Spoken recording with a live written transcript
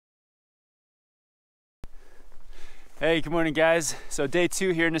Hey, good morning guys. So day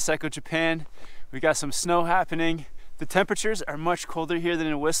 2 here in Niseko, Japan. We got some snow happening. The temperatures are much colder here than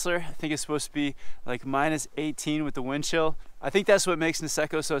in Whistler. I think it's supposed to be like -18 with the wind chill. I think that's what makes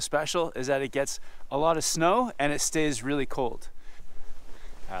Niseko so special, is that it gets a lot of snow and it stays really cold.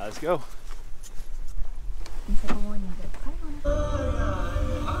 All right, let's go.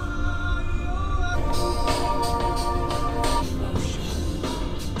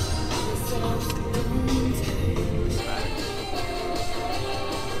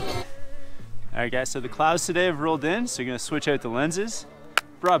 All right guys, so the clouds today have rolled in, so you're gonna switch out the lenses.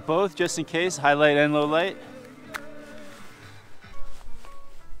 Brought both just in case, high light and low light.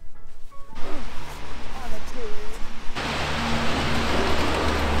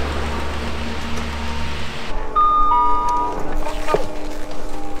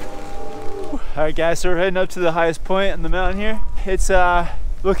 All right guys, so we're heading up to the highest point on the mountain here. It's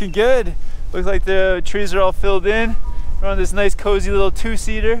looking good. Looks like the trees are all filled in. We're on this nice cozy little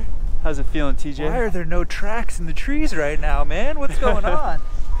 2-seater. How's it feeling, TJ? Why are there no tracks in the trees right now, man? What's going on?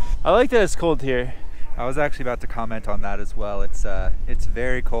 I like that it's cold here. I was actually about to comment on that as well. It's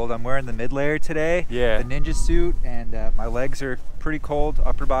very cold. I'm wearing the mid layer today, Yeah. the ninja suit, and my legs are pretty cold.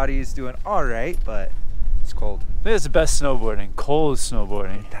 Upper body is doing all right, but it's cold. I think it's the best snowboarding, cold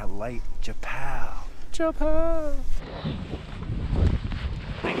snowboarding. That light Japow. Japow.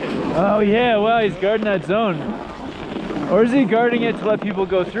 Oh yeah, well, he's guarding that zone. Or is he guarding it to let people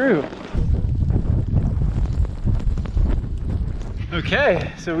go through?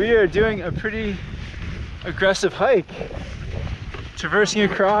 Okay, so we are doing a pretty aggressive hike. Traversing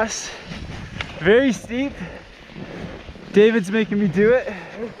across, very steep. David's making me do it.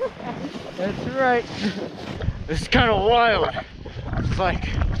 That's right. This is kind of wild. It's like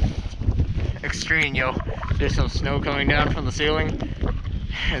extreme, yo. There's some snow coming down from the ceiling.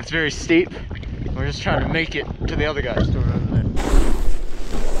 It's very steep. We're just trying to make it to the other guy's door over there.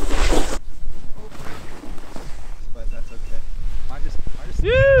 But that's okay. I just Woo!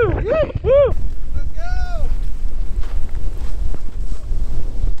 Woo! Let's go!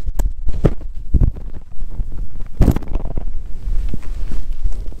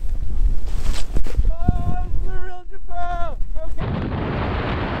 Oh, this is the real Japow! You okay?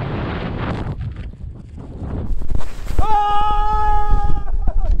 Oh!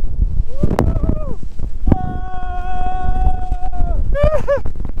 Woo! Oh!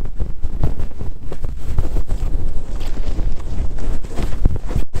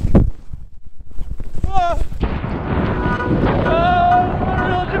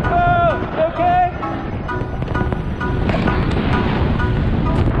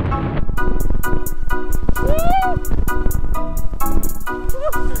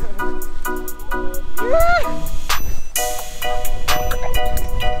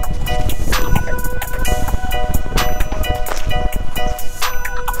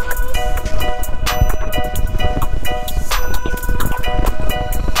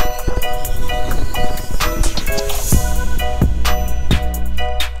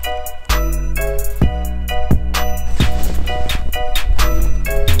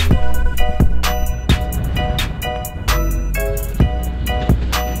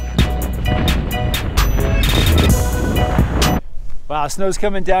 Wow, snow's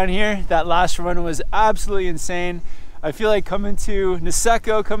coming down here. That last run was absolutely insane. I feel like coming to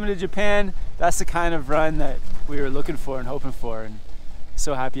Niseko, coming to Japan, that's the kind of run that we were looking for and hoping for, and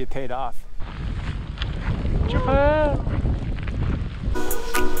so happy it paid off. Japan!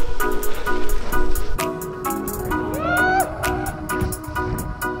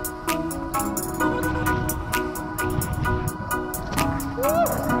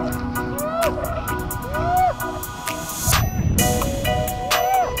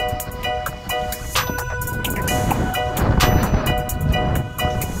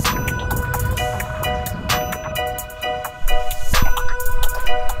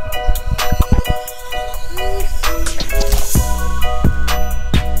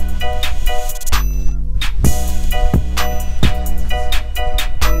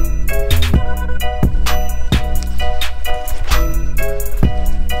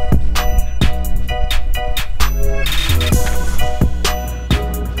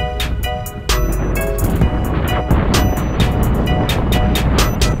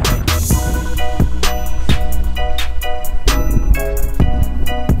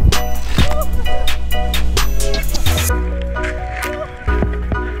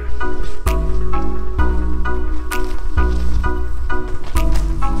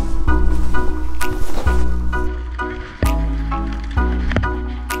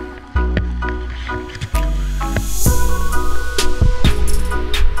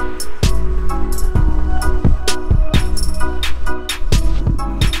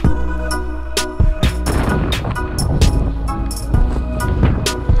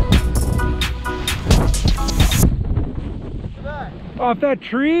 Off that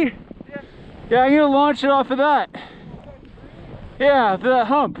tree? Yeah, I'm gonna launch it off of that. Yeah, for that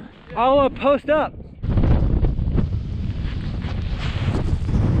hump. I'll post up.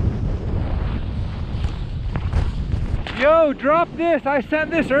 Yo, drop this. I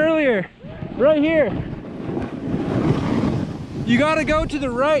sent this earlier. Right here. You gotta go to the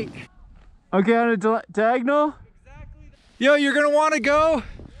right. Okay, on a diagonal? Yo, you're gonna wanna go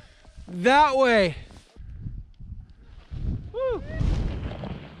that way. Woo.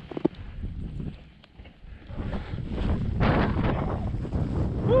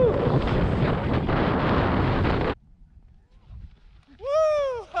 Woo.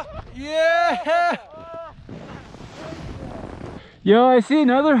 Woo. Yeah. Yo, I see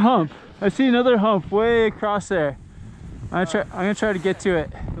another hump. I see another hump way across there. I'm gonna try to get to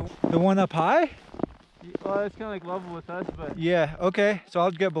it. The one up high? Well, it's kind of like level with us, but Yeah, okay, so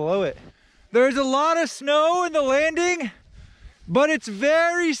I'll get below it. There's a lot of snow in the landing, but it's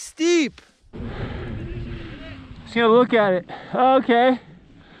very steep. just gonna look at it. Okay.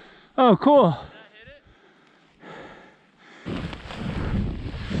 Oh, cool.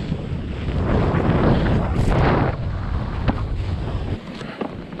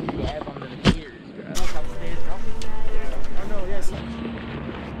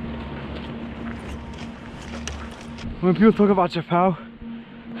 When people talk about Japow,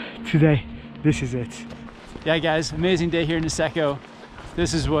 today, this is it. Yeah, guys, amazing day here in Niseko.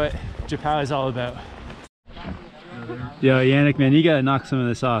 This is what Japow is all about. Yo, Yannick, man, you gotta knock some of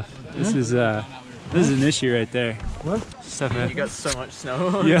this off. This is an issue right there. What? Stuff You got so much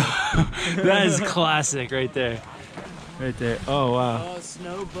snow. Yeah, that is classic right there. Right there. Oh, wow. Oh,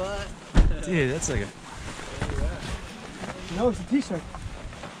 snow butt. Dude, that's like a... No, it's a t-shirt.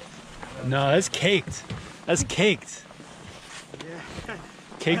 No, that's caked. That's caked. Yeah.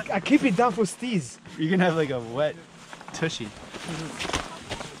 Cake. I keep it down for steez. You can have like a wet tushy.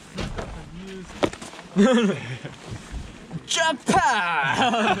 Japow!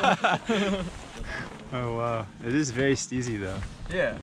 Oh wow, it is very steezy though. Yeah.